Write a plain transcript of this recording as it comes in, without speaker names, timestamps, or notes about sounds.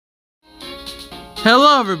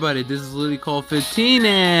Hello everybody, this is Cold15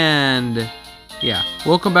 and yeah,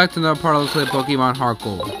 welcome back to another part of Let's Play Pokemon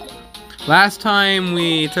HeartGold. Last time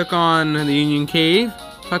we took on the Union Cave,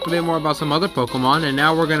 talked a bit more about some other Pokemon, and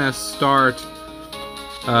now we're gonna start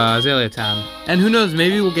Azalea Town. And who knows,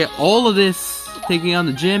 maybe we'll get all of this taking on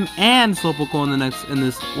the gym and Slowpoke Well in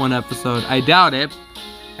this one episode. I doubt it.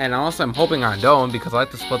 And honestly, I'm hoping I don't, because I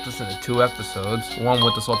like to split this into 2 episodes. One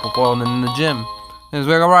with the Slowpoke Well and then in the gym. There's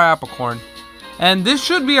Wiggle Right Apricorn. And this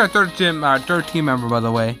should be our third team member, by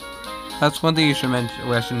the way. That's one thing you should mention.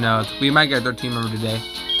 I should know. We might get a third team member today.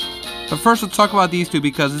 But first, let's talk about these two,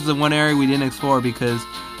 because this is the one area we didn't explore, because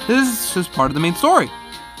this is just part of the main story.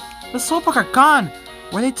 The Slowpoke are gone.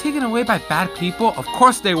 Were they taken away by bad people? Of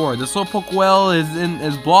course they were. The Slowpoke Well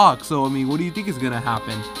is blocked. So I mean, what do you think is gonna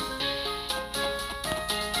happen?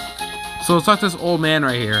 So let's talk to this old man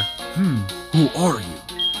right here. Who are you?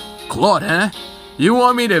 Claude, huh? You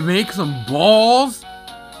want me to make some balls?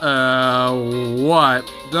 What?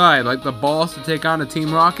 Like the balls to take on a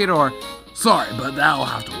Team Rocket, or? Sorry, but that'll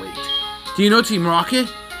have to wait. Do you know Team Rocket?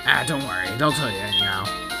 Don't worry, they'll tell you anyhow.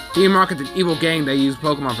 Team Rocket's an evil gang that use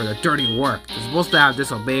Pokemon for their dirty work. They're supposed to have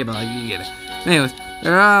disobeyed, but like, you get it. Anyways,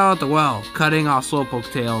 they're out at the well, cutting off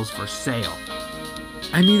Slowpoke tails for sale.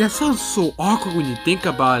 I mean, that sounds so awkward when you think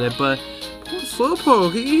about it, but poor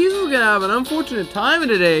Slowpoke, he's gonna have an unfortunate time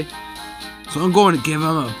today. So I'm going to give him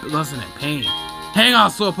a lesson in pain. Hang on,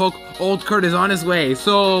 Slowpoke. Old Kurt is on his way.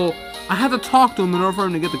 So I had to talk to him in order for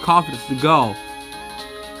him to get the confidence to go.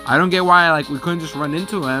 I don't get why we couldn't just run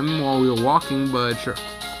into him while we were walking, but sure.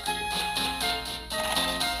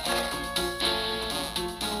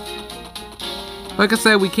 Like I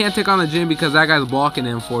said, we can't take on the gym because that guy's blocking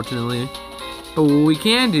it, unfortunately. But what we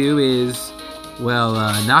can do is, well,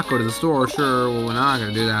 not go to the store. Sure, well, we're not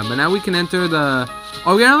gonna do that. But now we can enter the...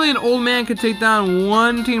 Oh, apparently an old man can take down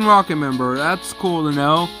 1 Team Rocket member. That's cool to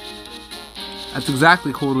know. That's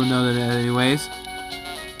exactly cool to know that anyways.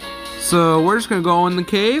 So we're just gonna go in the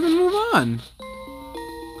cave and move on.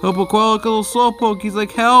 Slowpoke Well, look, a little Slowpoke. He's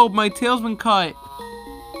like, help, my tail's been cut.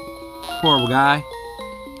 Poor guy.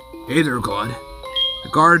 Hey there, Claude. The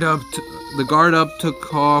guard up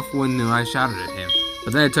took off when I shouted at him.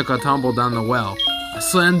 But then I took a tumble down the well. I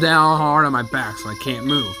slammed down hard on my back so I can't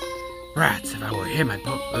move. Rats, if I were hit my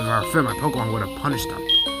Pokemon would have punished them.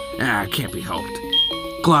 I can't be helped.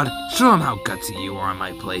 Claude, show him how gutsy you are in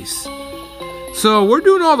my place. So we're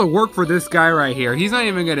doing all the work for this guy right here. He's not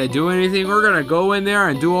even gonna do anything. We're gonna go in there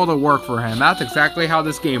and do all the work for him. That's exactly how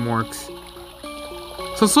this game works.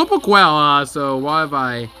 So Slowpoke Well, so why have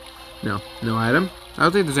I... No item. I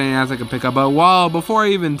don't think there's anything else I can pick up. But before I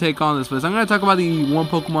even take on this list, I'm gonna talk about the one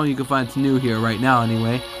Pokemon you can find that's new here right now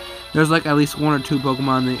anyway. There's like at least 1 or 2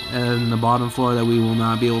 Pokemon in the bottom floor that we will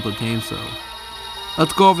not be able to obtain, so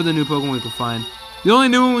let's go over the new Pokemon we can find. The only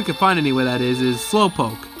new one we can find anyway, that is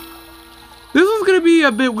Slowpoke. This is going to be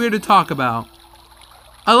a bit weird to talk about.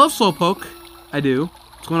 I love Slowpoke. I do.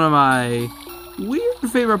 It's one of my weird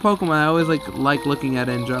favorite Pokemon. I always like looking at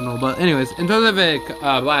it in general. But anyways, in terms of it,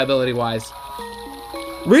 liability-wise,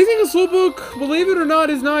 raising a Slowpoke, believe it or not,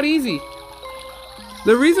 is not easy.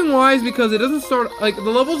 The reason why is because it doesn't start, like, the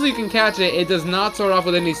levels you can catch it, it does not start off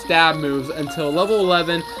with any stab moves until level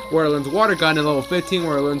 11, where it learns Water Gun, and level 15,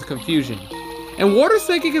 where it learns Confusion. And Water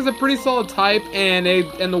Psychic is a pretty solid type, and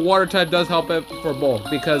the Water type does help it for bulk,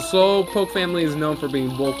 because Slowpoke family is known for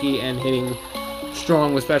being bulky and hitting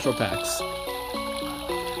strong with special attacks.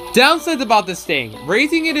 Downsides about this thing,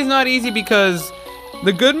 raising it is not easy because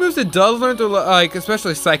the good moves it does learn to, like,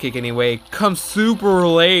 especially Psychic anyway, come super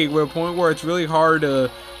late, to a point where it's really hard to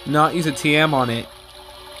not use a TM on it.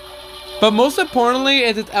 But most importantly,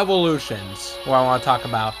 it's its evolutions, what I want to talk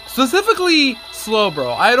about. Specifically,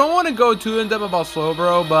 Slowbro. I don't want to go too in-depth about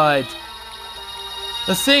Slowbro, but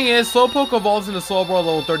the thing is, Slowpoke evolves into Slowbro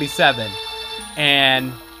level 37.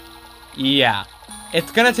 And, yeah.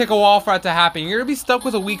 It's going to take a while for that to happen. You're going to be stuck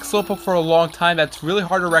with a weak Slowpoke for a long time. That's really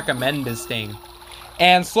hard to recommend this thing.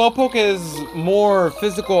 And Slowpoke is more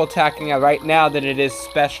physical attacking right now than it is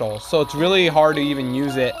special. So it's really hard to even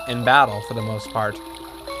use it in battle for the most part.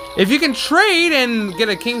 If you can trade and get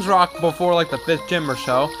a King's Rock before like the 5th gym or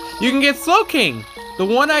so, you can get Slowking. The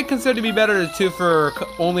one I consider to be better than 2 for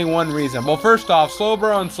only one reason. Well, first off,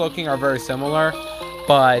 Slowbro and Slowking are very similar,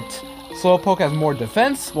 but Slowpoke has more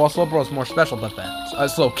defense, while Slowbro has more special defense.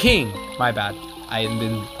 Slowking, my bad. I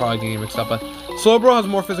didn't probably getting mixed up, but Slowbro has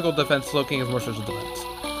more physical defense, Slowking has more special defense.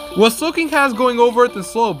 What Slowking has going over it than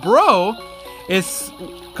Slowbro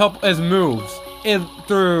is moves.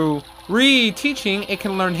 Through re-teaching, it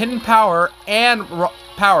can learn Hidden Power and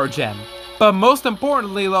Power Gem. But most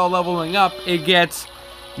importantly, while leveling up, it gets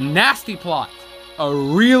Nasty Plot. a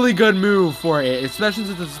really good move for it, especially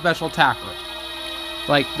since it's a special attacker.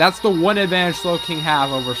 Like, that's the one advantage Slowking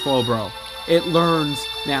has over Slowbro. It learns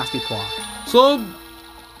Nasty Claw.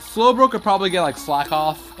 Slowbro could probably get like Slack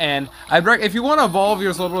Off, and if you want to evolve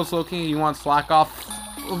your Slowbro Slowking and you want Slack Off,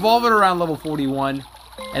 evolve it around level 41,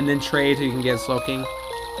 and then trade so you can get Slowking.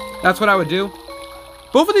 That's what I would do.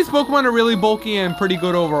 Both of these Pokemon are really bulky and pretty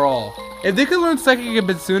good overall. If they could learn Psychic a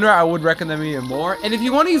bit sooner, I would recommend them even more. And if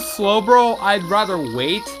you want to use Slowbro, I'd rather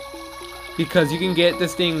wait, because you can get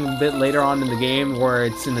this thing a bit later on in the game where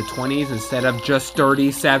it's in the 20s instead of just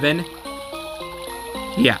 37.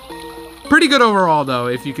 Yeah. Pretty good overall, though,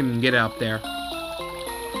 if you can get up there.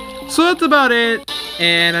 So that's about it.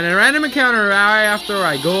 And on a random encounter right after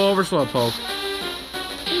I go over Slowpoke.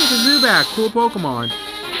 It's a Zubat, cool Pokemon.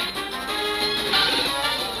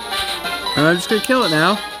 And I'm just gonna kill it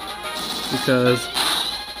now. Because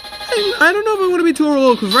I don't know if I want to be too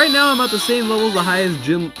overloaded, because right now I'm at the same level as the highest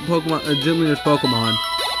gym leader's Pokemon.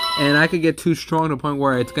 And I could get too strong to the point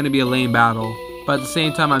where it's gonna be a lame battle. But at the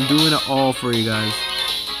same time, I'm doing it all for you guys.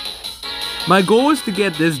 My goal is to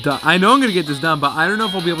get this done. I know I'm going to get this done, but I don't know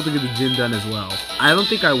if I'll be able to get the gym done as well. I don't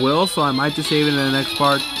think I will, so I might just save it in the next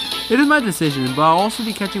part. It is my decision, but I'll also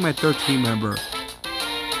be catching my 3rd team member.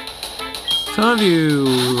 Some of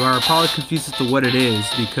you are probably confused as to what it is,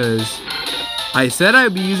 because I said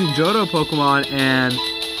I'd be using Johto Pokemon, and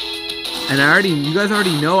you guys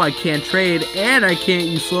already know I can't trade, and I can't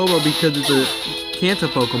use Slowbro because it's a Kanto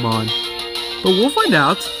Pokemon. But we'll find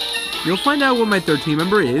out. You'll find out what my 3rd team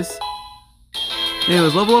member is.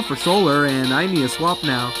 Anyways, level up for Solar, and I need a swap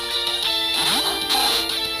now.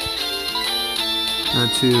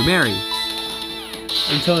 To Mary.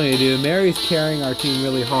 I'm telling you, dude, Mary's carrying our team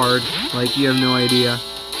really hard. Like, you have no idea.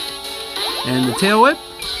 And the Tail Whip?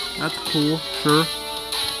 That's cool, sure.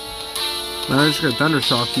 But I'm just gonna Thunder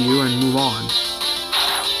Shock to you and move on.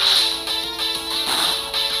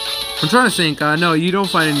 I'm trying to think. No, you don't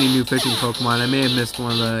find any new fishing Pokemon. I may have missed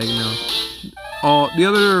one of the, you know... the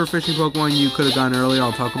other fishing Pokemon you could have gotten earlier,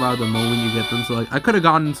 I'll talk about the moment you get them. So, like, I could have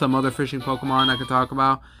gotten some other fishing Pokemon I could talk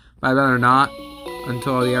about, but I'd rather not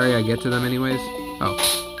until the area I get to them anyways. Oh,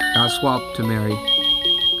 got swapped to Mary.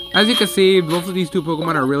 As you can see, both of these two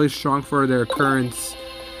Pokemon are really strong for their current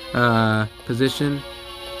position.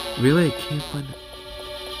 Really? I can't find it.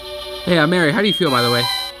 Hey, Mary, how do you feel, by the way?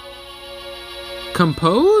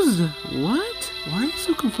 Composed? What? Why are you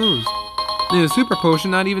so composed? The Super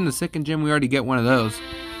Potion, not even the 2nd gym, we already get one of those.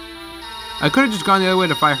 I could have just gone the other way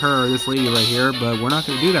to fight her, this lady right here, but we're not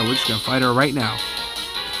going to do that. We're just going to fight her right now.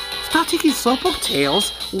 Stop taking Slowpoke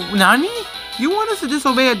tails. Nani? You want us to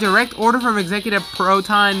disobey a direct order from Executive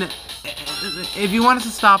Proton? If you want us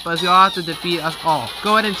to stop us, you'll have to defeat us all.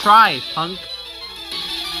 Go ahead and try, punk.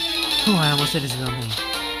 Oh, I almost said his real name.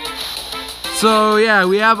 So yeah,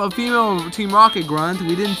 we have a female Team Rocket Grunt.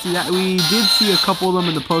 We didn't see that. We did see a couple of them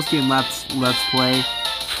in the post-game let's play.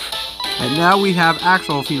 And now we have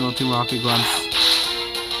actual female Team Rocket Grunts.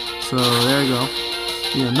 So there you go.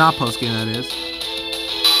 You know, not post-game, that is.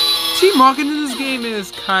 Team Rocket in this game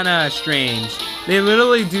is kind of strange. They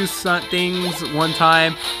literally do things one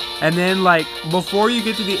time, and then like before you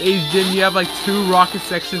get to the 8th gym, you have like 2 rocket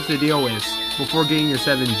sections to deal with before getting your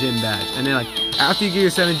 7th gym badge. And then like after you get your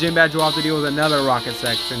 7th gym badge, you'll have to deal with another rocket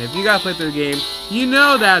section. If you guys play through the game, you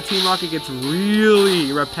know that Team Rocket gets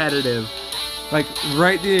really repetitive. Like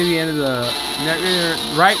right near the end of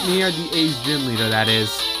right near the 8th gym leader, that is.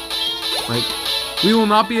 Like, we will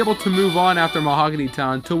not be able to move on after Mahogany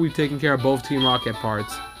Town until we've taken care of both Team Rocket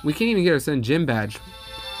parts. We can't even get our 7th gym badge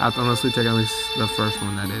unless we take at least the first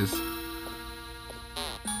one, that is.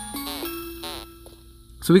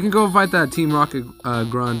 So we can go fight that Team Rocket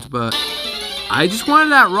Grunt, but I just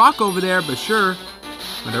wanted that rock over there, but sure.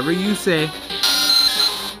 Whatever you say.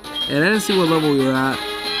 And I didn't see what level you're at.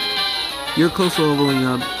 You're close to leveling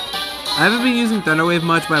up. I haven't been using Thunder Wave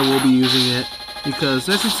much, but I will be using it. Because,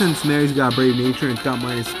 especially since Mary's got Brave Nature and it's got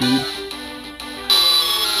minus speed.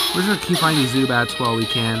 We're just gonna keep finding Zubats while we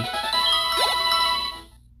can.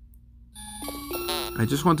 I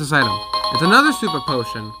just want this item. It's another Super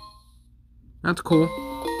Potion. That's cool.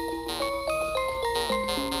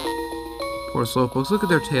 Poor Slowpokes. Look at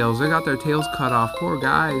their tails. They got their tails cut off. Poor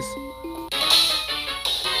guys.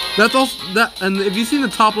 That's also and if you see in the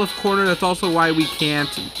top left corner, that's also why we can't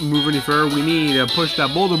move any further. We need to push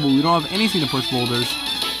that boulder, but we don't have anything to push boulders.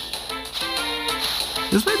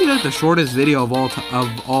 This might be like the shortest video of all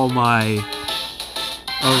my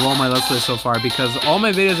Let's Plays so far, because all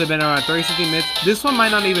my videos have been around 30-60 minutes. This one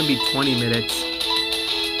might not even be 20 minutes,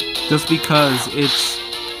 just because it's.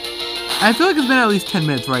 I feel like it's been at least 10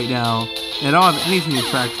 minutes right now, and I don't have anything to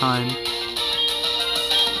track time.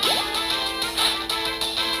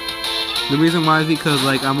 The reason why is because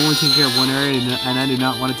like I'm only taking care of one area and I do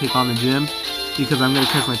not want to take on the gym because I'm going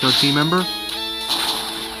to catch my third team member.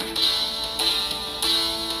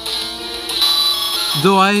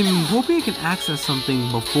 Though I'm hoping I can access something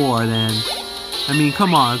before then. I mean,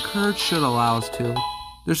 come on, Kurt should allow us to.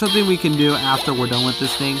 There's something we can do after we're done with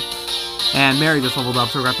this thing. And Mary just leveled up,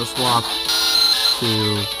 so we're going to have to swap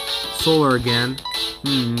to Solar again.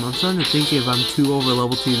 I'm starting to think if I'm too over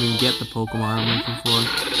level to even get the Pokemon I'm looking for.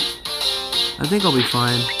 I think I'll be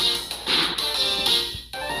fine.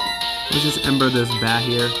 Let's just Ember this bat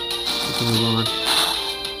here. We can move on.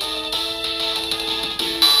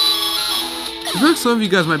 I feel like some of you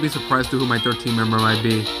guys might be surprised to who my 13 member might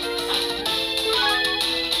be.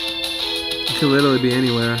 It could literally be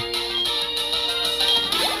anywhere.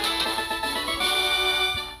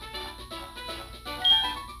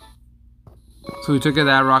 So we took it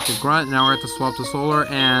that Rocket Grunt, now we're at the swap to Solar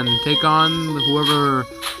and take on whoever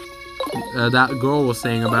that girl was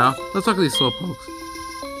saying about. Let's talk to these Slowpokes.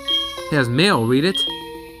 He has mail, read it.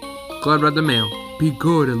 Glad read the mail. Be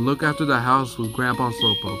good and look after the house with Grandpa and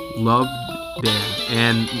Slowpoke. Love, Dad.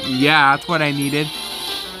 And yeah, that's what I needed.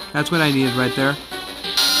 That's what I needed right there.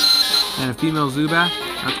 And a female Zubat.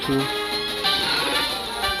 That's cool.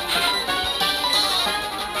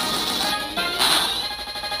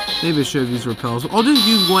 Maybe I should have used repels. I'll just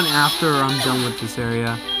use one after I'm done with this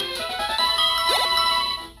area.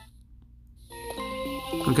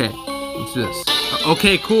 Okay, let's do this.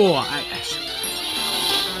 Okay, cool.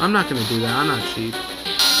 I'm not gonna do that. I'm not cheap.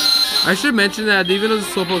 I should mention that even though it's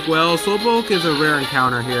Slowpoke Well, Slowpoke is a rare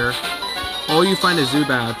encounter here. All you find is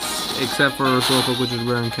Zubats, except for Slowpoke, which is a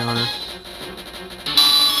rare encounter.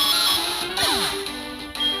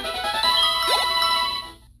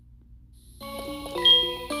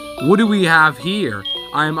 What do we have here?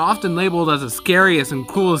 I am often labeled as the scariest and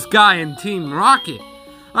coolest guy in Team Rocket.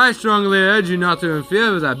 I strongly urge you not to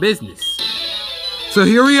interfere with our business. So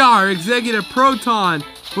here we are, Executive Proton.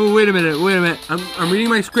 Oh, wait a minute. I'm reading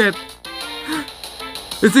my script.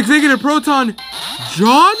 It's Executive Proton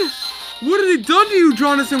John? What have they done to you,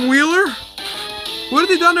 Jonathan Wheeler? What have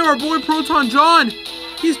they done to our boy Proton John?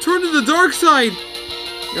 He's turned to the dark side.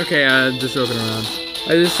 Okay, just joking around. I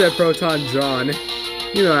just said Proton John.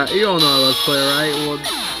 You know, you all know I Let's Play, right? Well,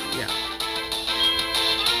 yeah.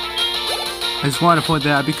 I just wanted to point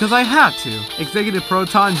that out because I had to. Executive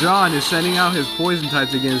Proton John is sending out his poison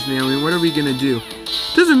types against me. I mean, what are we gonna do?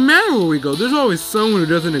 Doesn't matter where we go. There's always someone who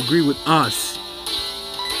doesn't agree with us.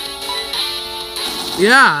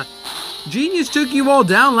 Yeah. Genius took you all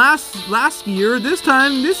down last year. This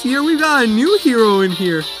year, we got a new hero in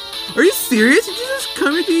here. Are you serious? Did you just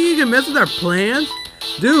come here thinking you can mess with our plans?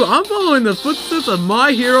 Dude, I'm following the footsteps of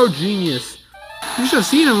my hero Genius. You should have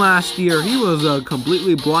seen him last year. He was a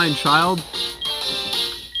completely blind child.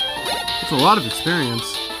 It's a lot of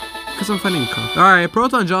experience. Because I'm fighting Cook. Alright,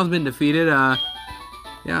 Proton John's been defeated.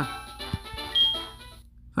 Yeah.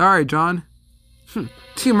 Alright, John.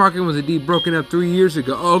 Team Rocket was indeed broken up 3 years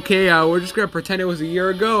ago. Okay, we're just gonna pretend it was a year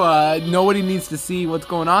ago. Nobody needs to see what's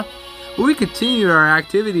going on. But we continued our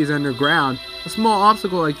activities underground. A small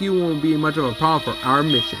obstacle like you won't be much of a problem for our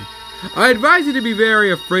mission. I advise you to be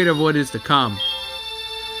very afraid of what is to come.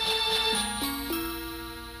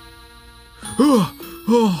 Oh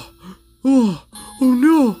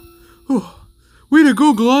no! Oh, way to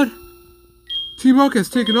go, Glad! Team Rocket's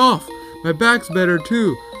taken off. My back's better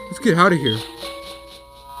too. Let's get out of here.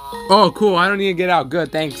 Oh, cool. I don't need to get out.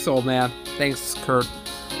 Good. Thanks, old man. Thanks, Kurt.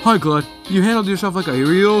 Hi, Glad. You handled yourself like a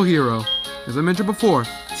real hero. As I mentioned before,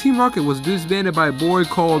 Team Rocket was disbanded by a boy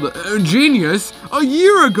called Genius a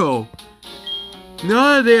year ago.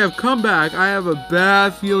 Now that they have come back, I have a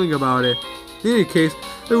bad feeling about it. In any case,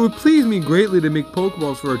 it would please me greatly to make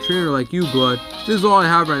Pokeballs for a trainer like you, Blood. This is all I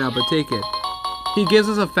have right now, but take it. He gives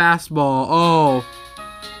us a fastball. Oh,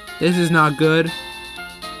 this is not good.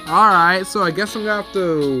 Alright, so I guess I'm gonna have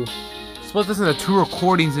to split this into 2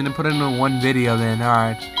 recordings and then put it into 1 video then.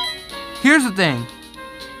 Alright. Here's the thing.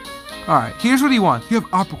 Alright, here's what he wants. You have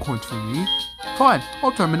Apricorns for me? Fine,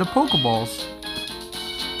 I'll turn them into Pokeballs.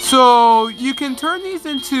 So, you can turn these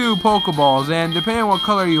into Pokeballs, and depending on what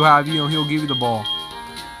color you have, you know, he'll give you the ball.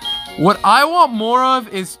 What I want more of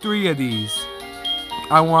is 3 of these.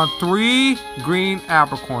 I want 3 green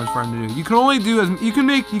Apricorns for him to do. You can only do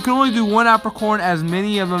only do 1 Apricorn, as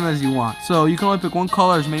many of them as you want. So you can only pick 1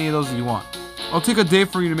 color, as many of those as you want. I'll take a day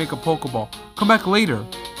for you to make a Pokeball. Come back later.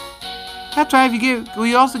 That's right.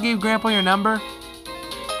 We also gave Grandpa your number.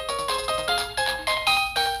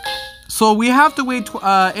 So we have to wait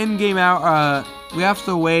in-game hour. We have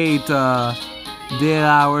to wait day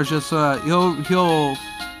hours just so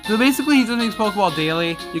So basically, he just makes Pokeball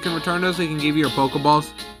daily. You can return those so he can give you your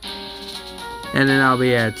Pokeballs. And then that'll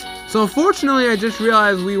be it. So unfortunately, I just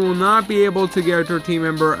realized we will not be able to get our 13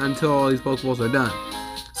 member until all these Pokeballs are done.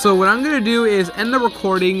 So what I'm going to do is end the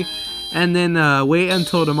recording and then wait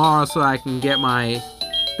until tomorrow so I can get my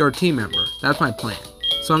 13 member. That's my plan.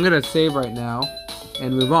 So I'm going to save right now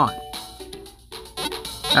and move on.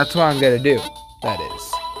 That's what I'm going to do. That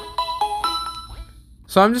is.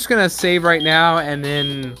 So I'm just going to save right now and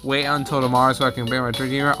then wait until tomorrow so I can bring my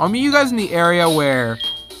 13 member. I'll meet you guys in the area where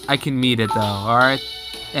I can meet it though, alright?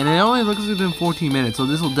 And it only looks like it's been 14 minutes, so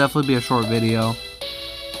this will definitely be a short video.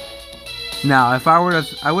 Now, if I would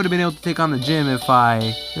have been able to take on the gym if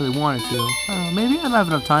I really wanted to. I don't know, maybe I don't have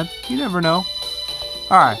enough time. You never know.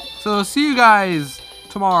 Alright, so see you guys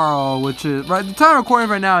tomorrow, which is, right, the time of recording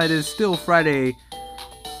right now, it is still Friday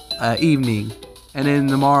evening. And then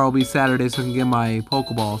tomorrow will be Saturday so I can get my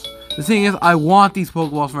Pokeballs. The thing is, I want these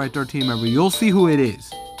Pokeballs for my 13 member. You'll see who it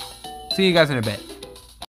is. See you guys in a bit.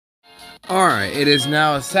 Alright, it is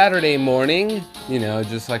now a Saturday morning, you know,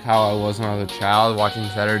 just like how I was when I was a child, watching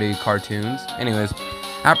Saturday cartoons. Anyways,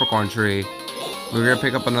 Apricorn Tree. We're gonna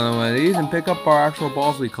pick up another one of these and pick up our actual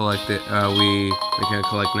balls we collected, we can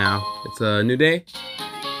collect now. It's a new day.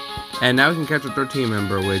 And now we can catch a 13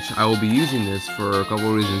 member, which I will be using this for a couple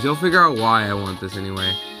of reasons. You'll figure out why I want this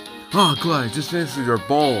anyway. Oh, Clyde, just finished with your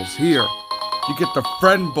balls. Here, you get the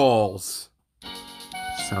friend balls.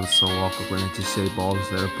 Sounds so awkward when I just say balls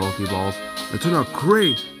instead of Pokeballs. They turn out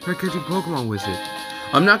great. Try catching Pokemon with it.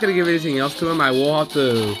 I'm not gonna give anything else to him. I will have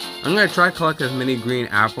to. I'm gonna try to collect as many green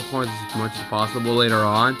apricorns as much as possible later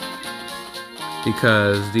on,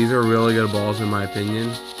 because these are really good balls in my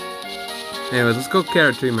opinion. Anyways, let's go catch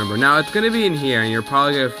our 13 member. Now it's gonna be in here, and you're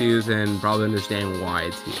probably gonna confused and probably understand why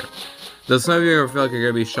it's here. Though some of you are feel like you're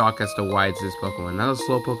gonna be shocked as to why it's this Pokemon. Now the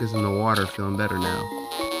Slowpoke is in the water, feeling better now.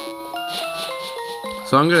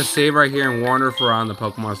 So I'm going to save right here and wander for around the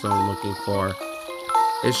Pokemon so I'm looking for.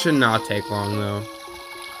 It should not take long though.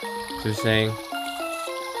 Just saying.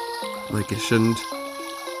 Like it shouldn't.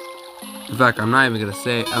 In fact, I'm not even going to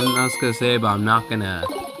say, I'm not just going to say it, but I'm not going to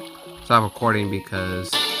stop recording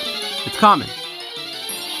because it's common.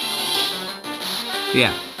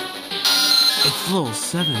 Yeah. It's level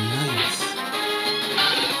 7, nice.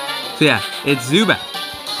 So yeah, it's Zubat.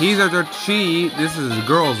 He's our this is a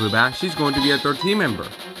girl Zubat. She's going to be a 13 member.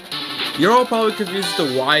 You're all probably confused as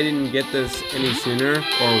to why I didn't get this any sooner,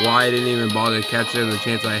 or why I didn't even bother to catch it in the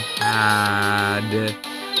chance I had.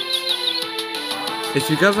 It's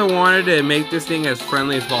because I wanted to make this thing as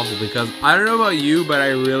friendly as possible, because I don't know about you, but I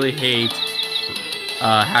really hate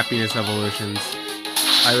happiness evolutions.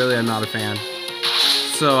 I really am not a fan.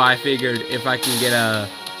 So I figured if I can get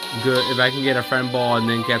a friend ball and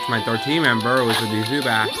then catch my 13 member, which would be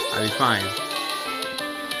Zubat, I'd be fine.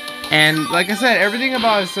 And like I said, everything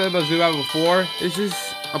I said about Zubat before, this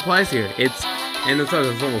just applies here. It's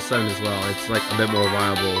almost 7 as well. It's like a bit more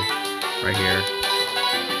viable right here.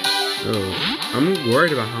 Oh, I'm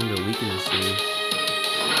worried about how I'm gonna weaken this thing.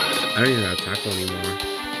 I don't even have to tackle anymore.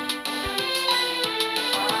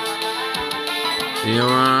 You know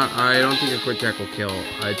what? I don't think a quick attack will kill.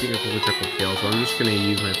 I think a quick attack will kill, so I'm just gonna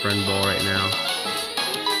use my friend ball right now.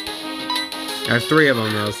 I have 3 of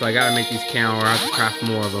them though, so I gotta make these count, or I have to craft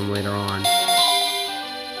more of them later on.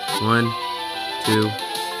 1, 2.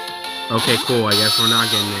 Okay, cool. I guess we're not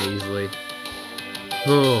getting it easily.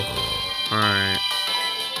 Oh, alright.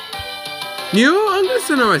 You know, I'm gonna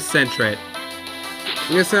send on my Sentret.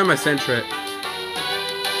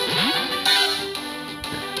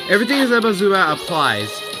 Everything is about Zubat applies.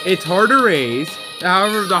 It's hard to raise.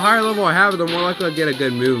 However, the higher level I have, the more likely I'll get a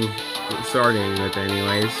good move starting with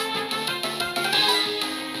anyways.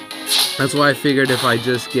 That's why I figured if I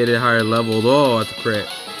just get it higher leveled, oh, that's a crit.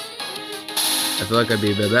 I feel like I'd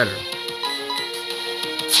be a bit better.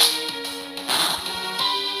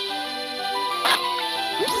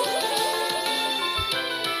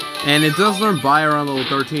 And it does learn Bite around level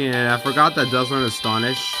 13, and I forgot that does learn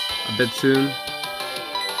Astonish a bit soon.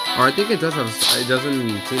 Or I think it does have, it doesn't seem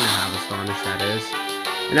to have Astonish, that is.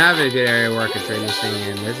 And I have a good area where I can train this thing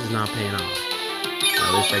in. This is not paying off.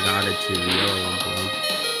 At least I got it to the yellow one for him.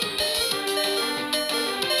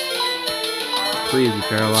 Please be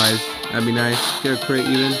paralyzed. That'd be nice. Get a crit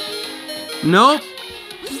even. Nope!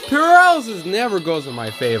 Paralysis never goes in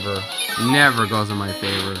my favor. Never goes in my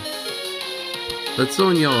favor. Let's go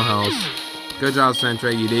in yellow health. Good job,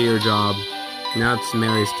 Sentret. You did your job. Now it's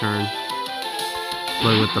Mary's turn.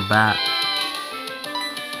 Play with the bat.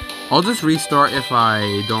 I'll just restart if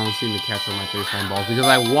I don't seem to catch on my 3 flame balls, because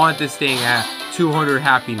I want this thing at 200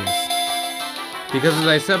 happiness. Because as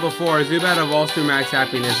I said before, Zubat evolves through max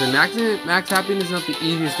happiness, and max happiness is not the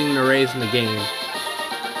easiest thing to raise in the game.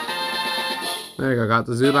 There we go, got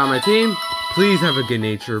the Zubat on my team. Please have a good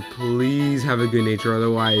nature. Please have a good nature,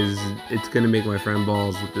 otherwise it's gonna make my friend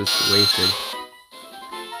Balls with this wasted.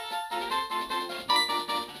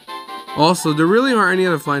 Also, there really aren't any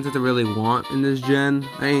other flying types I really want in this gen.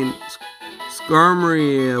 I mean,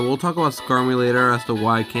 Skarmory, we'll talk about Skarmory later as to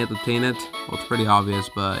why I can't obtain it. Well, it's pretty obvious,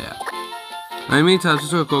 but yeah. In the meantime,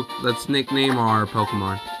 let's nickname our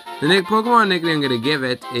Pokemon. The Pokemon nickname I'm gonna give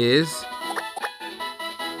it is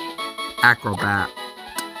Acrobatics.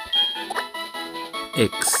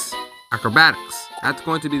 Acrobatics. That's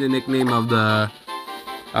going to be the nickname of the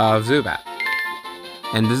Zubat.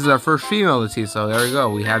 And this is our first female to see, so there we go.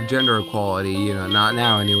 We have gender equality, you know, not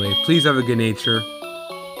now anyway. Please have a good nature.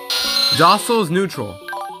 Docile is neutral.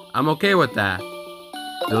 I'm okay with that.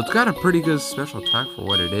 Though it's got a pretty good special attack for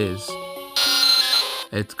what it is.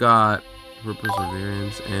 It's got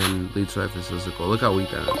perseverance and leech life is physical. Look how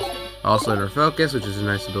weak that is. Also inner focus, which is a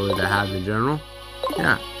nice ability to have in general.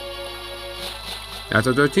 Yeah. That's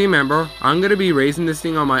our 13 member. I'm gonna be raising this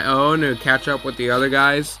thing on my own to catch up with the other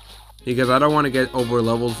guys, because I don't want to get over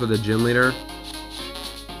leveled for the gym leader.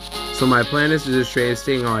 So my plan is to just train this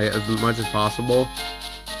thing as much as possible.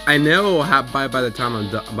 I know by the time I'm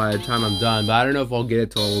done, but I don't know if I'll get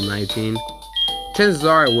it to level 19. Chances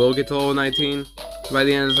are I will get to level 19 by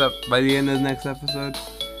the end of the next episode.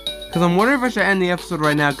 Because I'm wondering if I should end the episode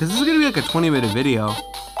right now, because this is gonna be like a 20-minute video.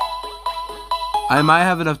 I might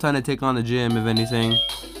have enough time to take on the gym, if anything,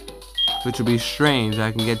 which would be strange.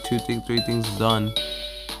 I can get 3 things done.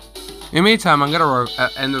 In the meantime, I'm gonna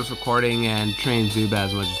end this recording and train Zubat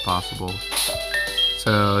as much as possible.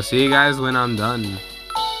 So see you guys when I'm done.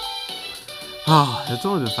 Oh, it's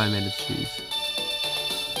only been 5 minutes, jeez.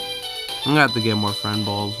 I'm gonna have to get more friend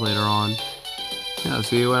balls later on. Yeah,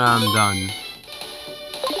 see you when I'm done.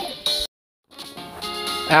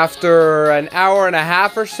 After an hour and a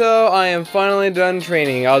half or so, I am finally done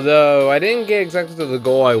training. Although, I didn't get exactly to the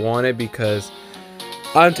goal I wanted because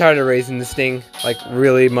I'm tired of raising this thing, like,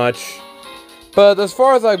 really much. But as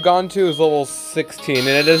far as I've gone to is level 16, and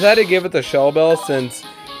I decided to give it the Shell Bell since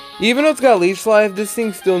even though it's got Leech Life, this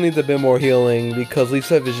thing still needs a bit more healing because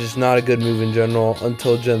Leech Life is just not a good move in general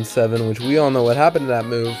until Gen 7, which we all know what happened to that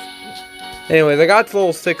move. Anyways, I got to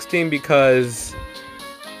level 16 because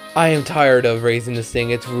I am tired of raising this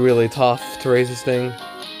thing. It's really tough to raise this thing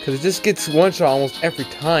because it just gets one-shot almost every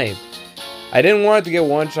time. I didn't want it to get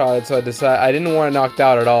one-shotted, so I didn't want it knocked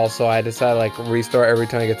out at all, so I decided like restart every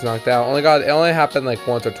time it gets knocked out. It only happened like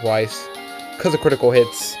once or twice because of critical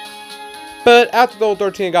hits. But after level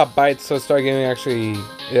 13, it got bites, so it started getting it actually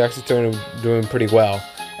started doing pretty well.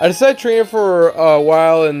 I decided to train it for a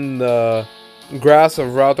while in the grass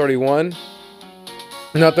of Route 31.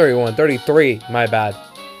 Not 31, 33, my bad.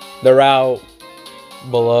 The route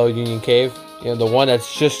below Union Cave. You know, the one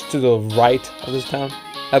that's just to the right of this town.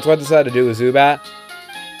 That's what I decided to do with Zubat.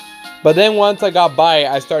 But then once I got bite,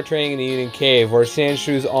 I started training in the Union Cave, where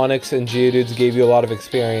Sandshrews, Onix, and Geodudes gave you a lot of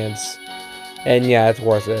experience. And yeah, it's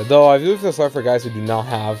worth it. Though I do feel sorry for guys who do not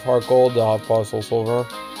have HeartGold, they'll have Power Soul Silver.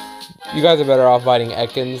 You guys are better off fighting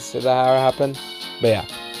Ekans if that ever happened. But yeah.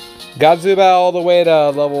 Got Zubat all the way to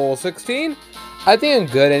level 16. I think I'm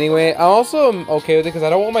good anyway. I also am okay with it because I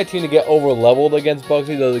don't want my team to get over leveled against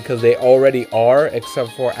Bugsy, though, because they already are,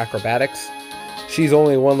 except for Acrobatics. She's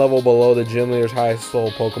only 1 level below the gym leader's highest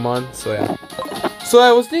level Pokemon, so yeah. So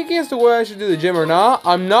I was thinking as to whether I should do the gym or not.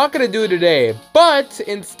 I'm not going to do it today, but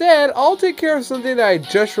instead, I'll take care of something that I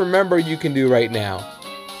just remembered you can do right now.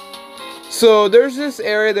 So there's this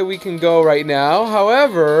area that we can go right now.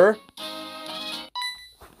 However,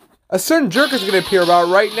 a certain jerk is going to appear about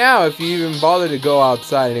right now if you even bother to go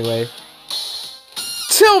outside anyway.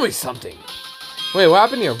 Tell me something. Wait, what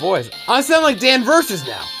happened to your voice? I sound like Dan Versus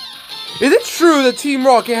now. Is it true that Team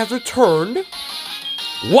Rocket has returned?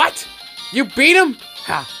 What? You beat him?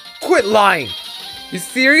 Ha! Quit lying! You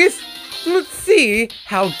serious? Let's see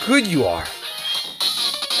how good you are.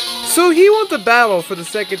 So he won the battle for the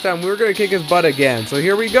second time. We're gonna kick his butt again. So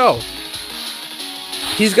here we go.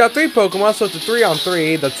 He's got 3 Pokemon, so it's a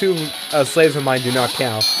 3-on-3. The 2 slaves of mine do not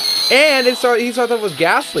count. And he started off with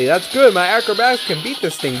Ghastly. That's good. My Acrobatics can beat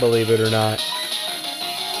this thing, believe it or not.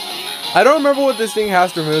 I don't remember what this thing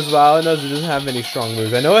has for moves, but all I know is it doesn't have any strong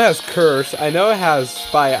moves. I know it has Curse, I know it has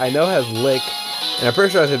Spite, I know it has Lick, and I'm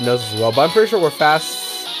pretty sure it has Hypnosis as well, but I'm pretty sure we're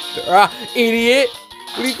fast. Ah, idiot!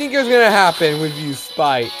 What do you think is gonna happen with you,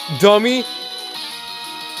 Spite? Dummy?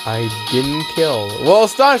 I didn't kill. Well,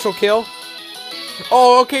 Astonish will kill.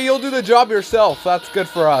 Oh, okay, you'll do the job yourself. That's good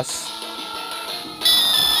for us.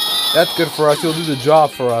 That's good for us. You'll do the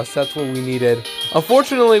job for us. That's what we needed.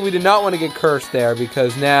 Unfortunately, we did not want to get cursed there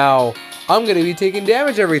because now I'm going to be taking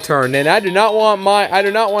damage every turn, and I do not want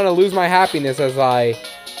to lose my happiness as I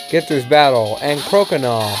get through this battle. And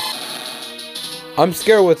Croconaw, I'm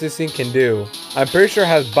scared what this thing can do. I'm pretty sure it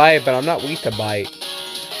has bite, but I'm not weak to bite.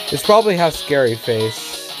 It's probably has scary face.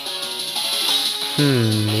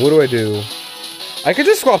 What do I do? I could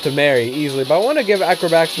just swap to Mary easily, but I want to give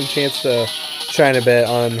Acrobatics some chance to shine a bit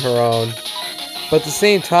on her own. But at the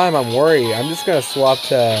same time, I'm worried. I'm just going to swap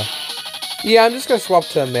to... Yeah, I'm just going to swap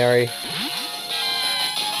to Mary.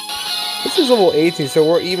 This is level 18, so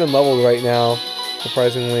we're even leveled right now,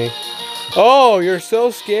 surprisingly. Oh, you're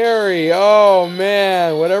so scary. Oh,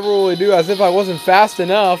 man. Whatever will we do? As if I wasn't fast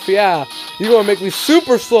enough. Yeah, you're going to make me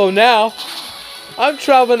super slow now. I'm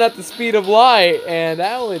traveling at the speed of light, and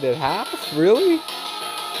that only did half? Really?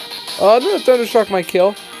 No, Thundershock might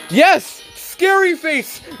kill. Yes! Scary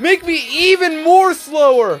face! Make me even more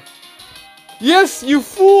slower! Yes, you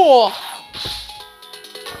fool!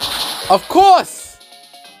 Of course!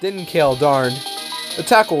 Didn't kill, darn.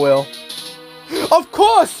 Attack will. Of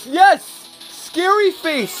course! Yes! Scary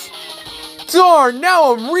face! Darn,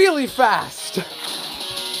 now I'm really fast!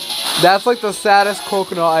 That's like the saddest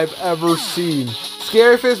Croconaw I've ever seen.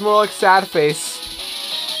 Scary face, more like sad face.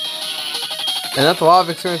 And that's a lot of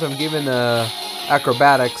experience I'm giving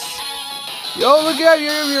Acrobatics. Yo, look at you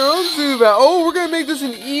have your own Zubat. Oh, we're gonna make this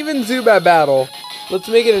an even Zubat battle. Let's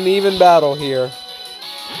make it an even battle here.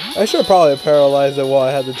 I should have probably paralyzed it while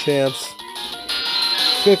I had the chance.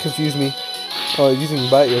 It's gonna confuse me. Oh, using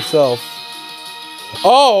bite yourself.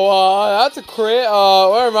 Oh, that's a crit.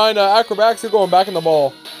 Never mind. Acrobatics, you're going back in the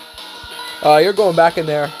ball. You're going back in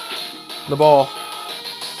there. The ball.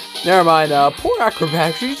 Never mind. Poor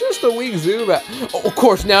Acrobatics. She's just a weak Zubat. Oh, of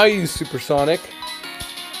course, now you use Supersonic.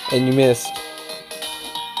 And you missed.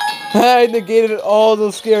 I negated all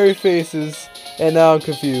those scary faces. And now I'm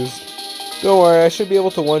confused. Don't worry, I should be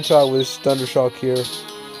able to one-shot with Thundershock here.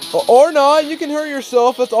 Or not, you can hurt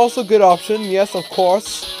yourself. That's also a good option. Yes, of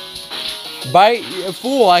course. Bite,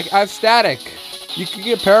 fool, I have static. You can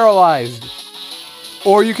get paralyzed.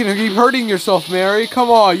 Or you can keep hurting yourself, Mary. Come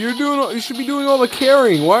on, you should be doing all the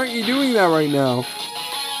carrying. Why aren't you doing that right now?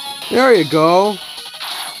 There you go.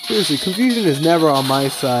 Seriously, confusion is never on my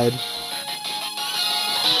side.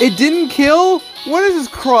 It didn't kill? What is this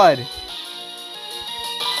crud?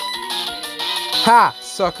 Ha,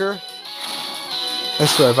 sucker. I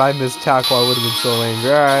swear, if I missed tackle, I would have been so angry.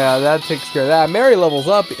 Alright, yeah, that takes care of that. Mary levels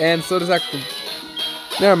up, and so does that.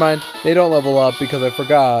 Never mind. They don't level up because I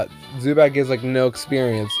forgot. Zubat gives, like, no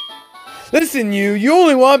experience. Listen, you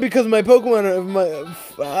only won because my Pokemon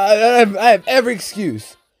I have every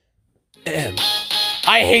excuse.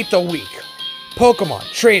 I hate the weak.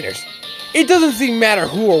 Pokemon, trainers. It doesn't seem matter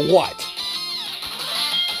who or what.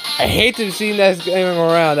 I hate to see that going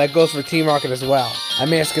around. That goes for Team Rocket as well. I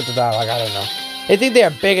may have skipped the dialogue, I don't know. They think they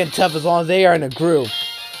are big and tough as long as they are in a group.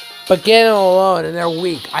 But get them alone and they're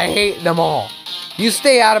weak. I hate them all. You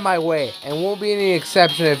stay out of my way, and won't be any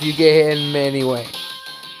exception if you get hit in any way.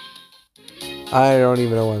 I don't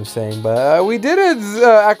even know what I'm saying, but we did it,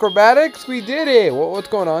 Acrobatics. We did it. What's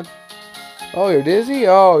going on? Oh, you're dizzy?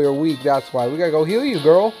 Oh, you're weak. That's why. We gotta go heal you,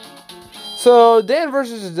 girl. So, Dan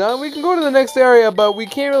versus is done. We can go to the next area, but we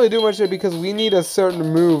can't really do much there because we need a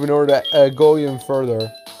certain move in order to go even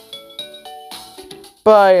further.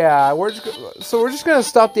 But yeah, we're just gonna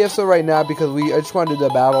stop the episode right now because I just want to do the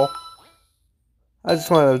battle. I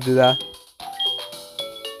just wanted to do that.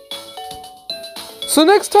 So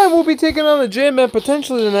next time we'll be taking on the gym and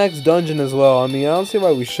potentially the next dungeon as well. I mean, I don't see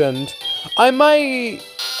why we shouldn't. I'm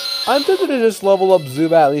tempted to just level up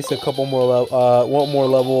Zubat at least a couple more one more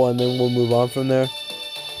level, and then we'll move on from there.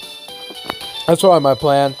 That's probably my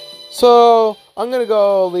plan. So I'm gonna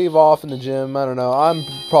go leave off in the gym. I don't know. I'm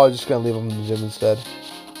probably just gonna leave him in the gym instead.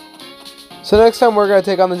 So next time we're gonna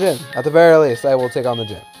take on the gym. At the very least, I will take on the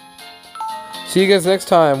gym. See you guys next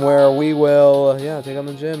time, where we will, take on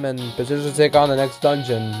the gym and potentially take on the next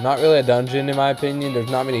dungeon. Not really a dungeon, in my opinion. There's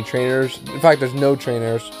not many trainers. In fact, there's no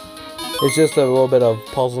trainers. It's just a little bit of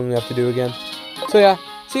puzzling we have to do again. So yeah,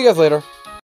 see you guys later.